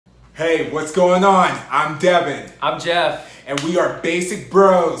Hey, what's going on? I'm Devin. I'm Jeff. And we are Basic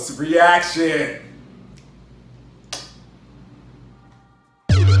Bros Reaction.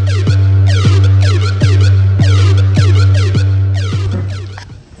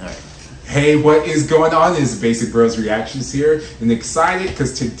 Hey, what is going on? It's Basic Bros Reactions here, and excited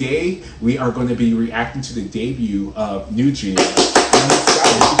because today we are going to be reacting to the debut of NEWJEANS. I'm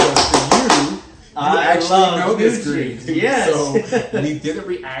excited because for you actually know this group. Yes. So we did a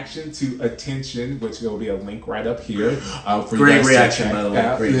reaction to Attention, which there will be a link right up here for great you guys reaction, to check by the way.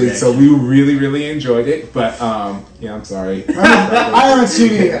 out. Great reaction. So we really enjoyed it, but yeah, I'm sorry. I haven't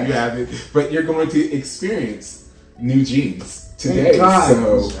seen it yet. You haven't, but you're going to experience NEWJEANs today. God,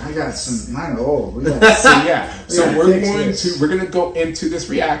 so I got some. Mine are old. so yeah, so we're gonna go into this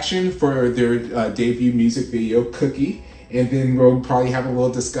reaction for their debut music video, Cookie, and then we'll probably have a little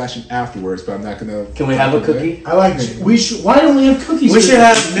discussion afterwards. But I'm not gonna. Can we have a cookie? I like it. We should. Why don't we have cookies? We should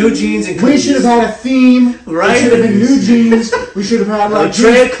have NEWJEANS and cookies. We should have had a theme. Right. We should have been NEWJEANS. We should have had like a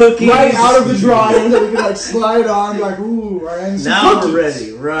tray of cookies right out of the drawing that we could like slide on. Like ooh, and some now cookies. we're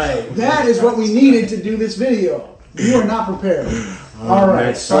ready. Right. That is what we needed to do this video. You are not prepared. All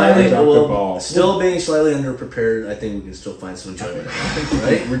right. Still being slightly underprepared. I think we can still find some enjoyment.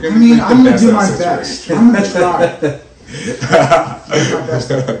 Right? I'm gonna do my best. I'm gonna try.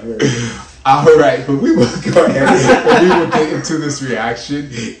 All right, but we will go ahead and we will get into this reaction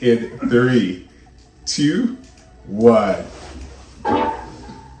in 3, 2, 1.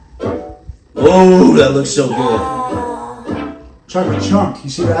 Oh, that looks so good. Chocolate chunk. You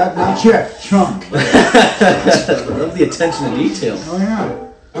see that? Not yet. Chunk. I love the attention to detail. Oh yeah.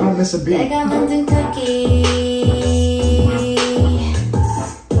 I don't miss a beat.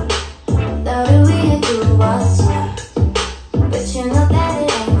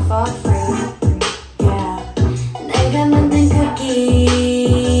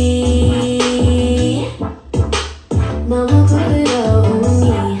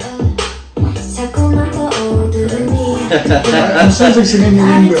 It sounds like some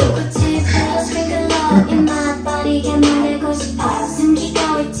innuendo.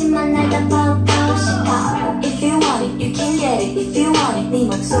 If you want it, you can get it. If you want it, 네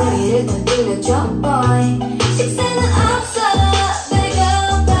목소리를 더 들려줘, boy. 식사는 없어,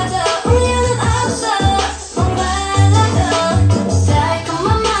 배고파도 우유는 없어. 목말라도 달콤한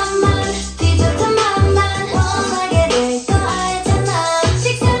맘만, 디저트 맘만 원하게 될 거 알잖아.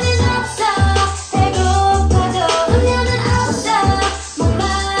 식사는 없어, 배고파도 우유는 없어.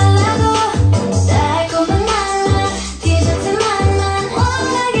 목말라도 달콤한 맘만, 디저트 맘만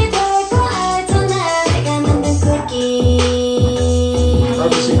원하게 될 거 알잖아. 내가 만든 쿠키.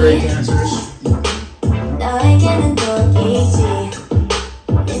 Obviously great dancers. 너에게는 독이지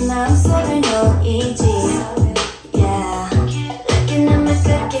네 마음속을 녹이지 Yeah Looking at my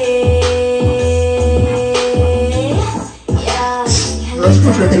cookie Yeah That's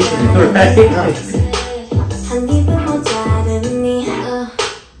good transition. Right? 한 입은 모자르니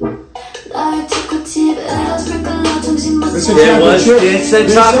너의 초코칩으로 스프링클러 정신 못 This 차려 is It was. chip. It's a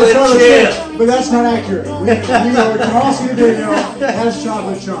This chocolate is chip. But that's not accurate. We can all see the video. It has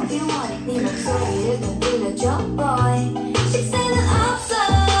chocolate chunk. If you want it, 네 목소리를 더 들려줘, boy. 식사는 없어,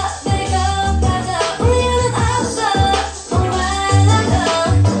 배고파도 우유는 없어. 목말라도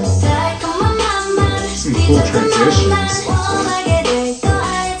달콤한 맘만, 디저트 맘만 원하게 될 거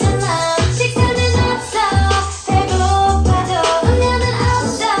알잖아. 식사는 없어, 배고파도 우유는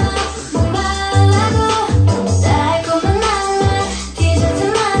없어. 목말라도 달콤한 맘만, 디저트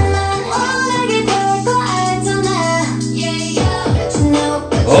맘만 원하게 될 거 알잖아. Yeah, yeah, let you know.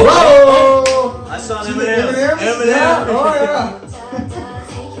 Oh! I saw Eminem. Yeah. Oh yeah.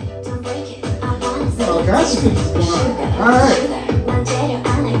 Oh, that's good. All right.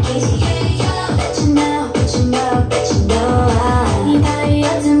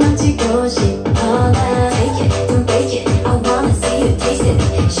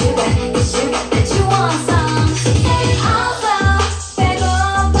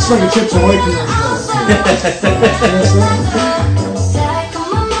 It's like a Chips Ahoy commercial.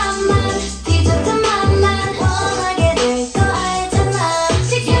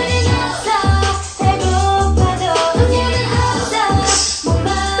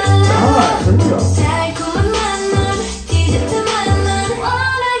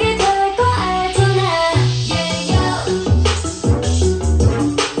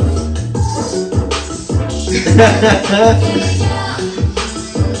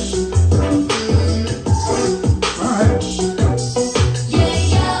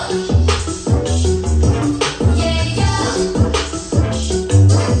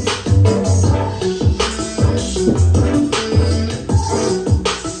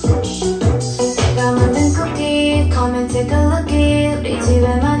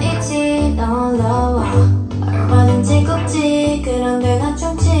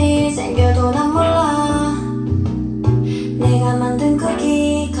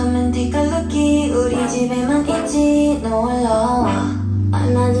 cookie. Come and take a lookie. 우리 집에만 있지 놀러와.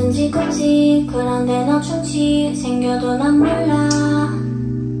 안 낮은지 굳이 그런데 너 충치 생겨도 난 몰라.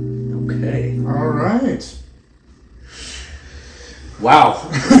 Okay. All right. Wow.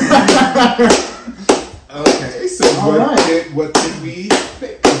 Okay, so what did we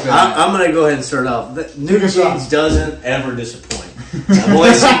think of that? I'm gonna go ahead and start off. NewJeans doesn't ever disappoint. I've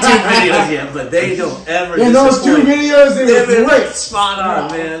only seen 2 videos yet, but they don't ever disappoint. Those 2 videos, they were great. Spot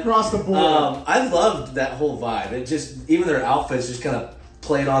on, man. Across the board. I loved that whole vibe. It just, even their outfits just kind of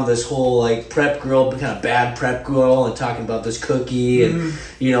played on this whole like prep girl, kind of bad prep girl, and talking about this cookie, and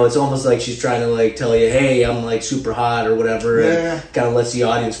you know, it's almost like she's trying to like tell you, hey, I'm like super hot or whatever, and kind of lets the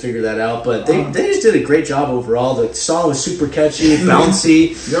audience figure that out. But they just did a great job overall. The song was super catchy,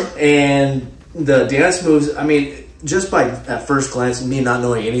 bouncy, and the dance moves, I mean, just by at first glance, me not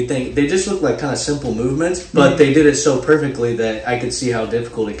knowing anything, they just look like kind of simple movements, but they did it so perfectly that I could see how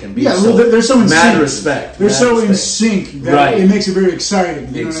difficult it can be. Yeah, so they're so in mad sync. respect. They're mad so in respect. sync that it makes it very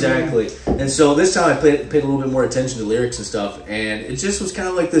exciting. You Exactly. know what I mean? And so this time I paid a little bit more attention to lyrics and stuff, and it just was kind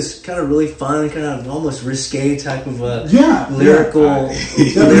of like this kind of really fun, kind of almost risque type of lyrical.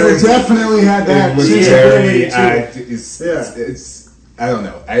 It definitely had that. It was very. It's I don't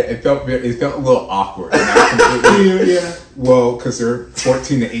know. It felt a little awkward. Well, because they're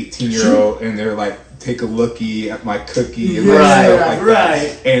 14 to 18-year-old, and they're like, take a lookie at my cookie and stuff like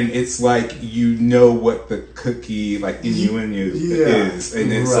that. And it's like, you know what the cookie like innuendo is,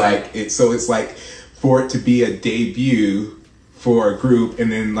 and it's like it's like for it to be a debut for a group,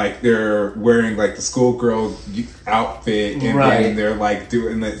 and then like they're wearing like the schoolgirl outfit, and then they're like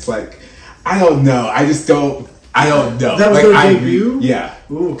doing it's like I don't know. I don't know. That was like, their debut? Yeah.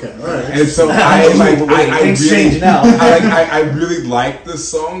 Ooh, okay. All right. And so I really like the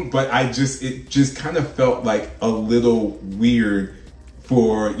song, but it just kind of felt like a little weird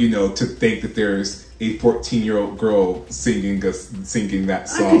for, to think that there's a 14-year-old girl singing that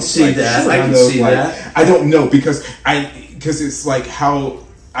song. I can see that. I can see that. I don't know because it's like how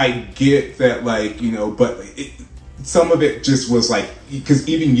I get that, like, but some of it just was like, because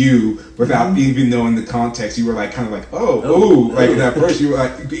even you, without even knowing the context, you were like, kind of like, like at first you were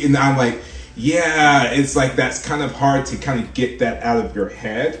like, and I'm like, yeah, it's like that's kind of hard to kind of get that out of your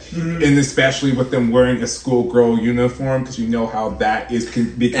head, and especially with them wearing a schoolgirl uniform, because you know how that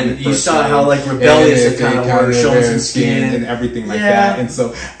can be. And you saw how like rebellious it kind of were, showing some skin and everything like that. And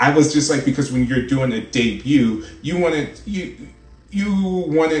so I was just like, because when you're doing a debut, you wanted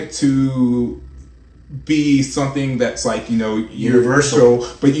to be something that's like, universal,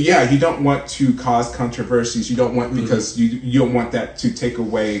 but you don't want to cause controversies. You don't want, because you don't want that to take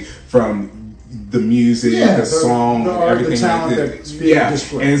away from the music, the song, everything like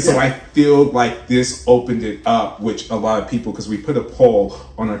that. And so I feel like this opened it up, which a lot of people, because we put a poll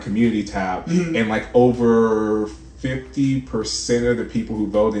on our community tab, and like over 50% of the people who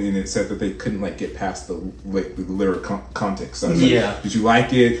voted in it said that they couldn't like get past the lyric context. So I was like, did you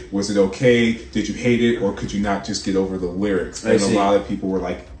like it? Was it okay? Did you hate it? Or could you not just get over the lyrics? And a lot of people were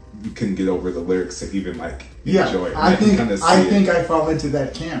like, you couldn't get over the lyrics to even like enjoy it. I think I fall into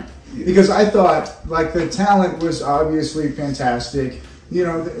that camp because I thought like the talent was obviously fantastic.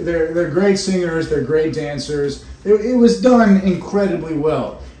 They're great singers. They're great dancers. It was done incredibly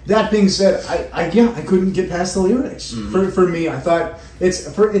well. That being said, I couldn't get past the lyrics. For me, I thought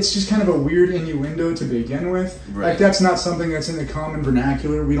it's just kind of a weird innuendo to begin with. Like that's not something that's in the common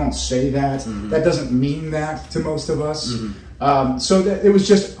vernacular. We don't say that. That doesn't mean that to most of us. So it was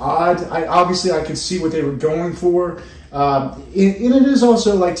just odd. I could see what they were going for. And it is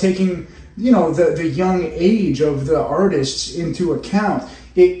also like taking the young age of the artists into account.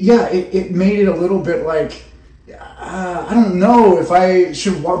 It made it a little bit like. I don't know if I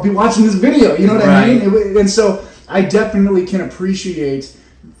should be watching this video, you know what I mean? And so I definitely can appreciate,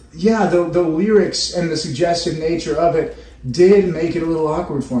 the lyrics and the suggestive nature of it did make it a little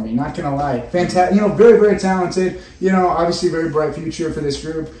awkward for me, not gonna lie. Fantastic, very, very talented, obviously very bright future for this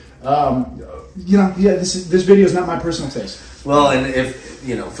group. This video is not my personal taste. Well, and if,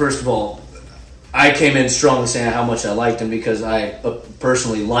 first of all, I came in strong saying how much I liked them because I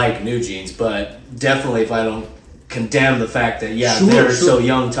personally like NewJeans, but definitely if I don't condemn the fact that they're so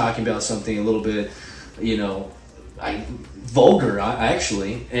young, talking about something a little bit vulgar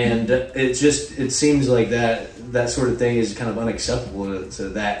actually, and it seems like that sort of thing is kind of unacceptable to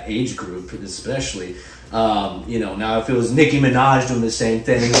that age group especially. Now if it was Nicki Minaj doing the same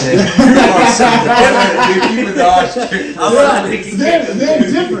thing, then Nicki Minaj,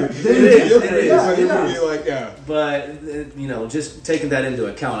 they're different. But just taking that into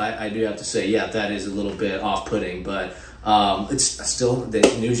account, I do have to say, that is a little bit off-putting. But It's still the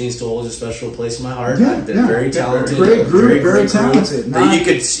New Jeans still holds a special place in my heart. Yeah, They're very talented, great group, very talented.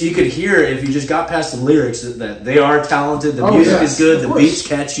 You could hear if you just got past the lyrics that they are talented. The Oh, music yes, is good. of The course. beat's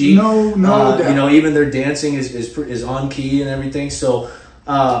catchy. No doubt. You know, even their dancing is on key and everything. So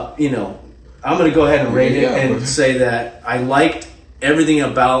you know, I'm gonna go ahead and rate it and say that I liked everything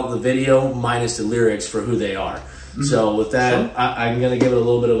about the video minus the lyrics for who they are. So with that, I'm going to give it a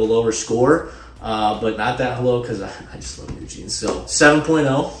little bit of a lower score, but not that low because I just love New Jeans. So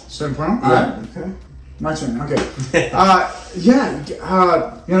 7.0. 7.0? Yeah. All right. Okay. My turn. Okay.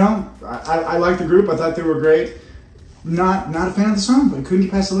 You know, I like the group. I thought they were great. Not a fan of the song, but couldn't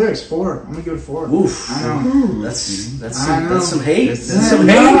get past the lyrics. 4. I'm gonna give it a 4. Oof. I know. That's I some hate. That's Yeah, some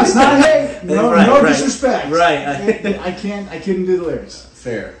no, hate. it's not hate. No, Right, no right. disrespect. Right. I couldn't do the lyrics.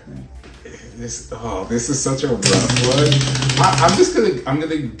 Fair. This is such a rough one. I'm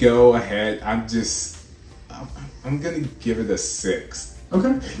gonna go ahead. I'm gonna give it a 6.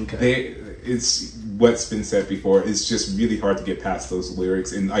 Okay. It's what's been said before. It's just really hard to get past those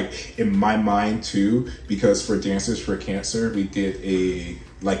lyrics, and like in my mind too, because for Dancers for Cancer, we did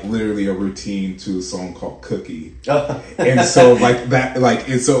literally a routine to a song called Cookie, and so like that, like,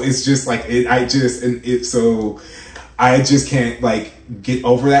 and so it's just like I just can't get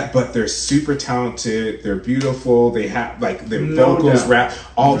over that. But they're super talented. They're beautiful. They have their vocals, rap,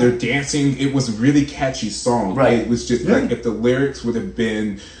 all their dancing. It was a really catchy song. Right. It was just like if the lyrics would have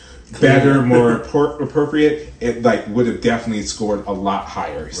been better, more appropriate, it would have definitely scored a lot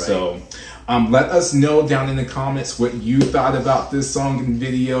higher. Right. So let us know down in the comments what you thought about this song and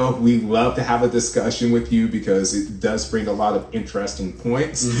video. We love to have a discussion with you because it does bring a lot of interesting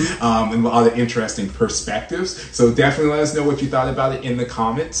points and a lot of interesting perspectives. So definitely let us know what you thought about it in the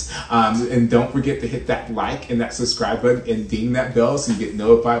comments. And don't forget to hit that like and that subscribe button and ding that bell so you get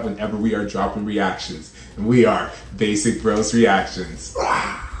notified whenever we are dropping reactions. And we are Basic Bros Reactions.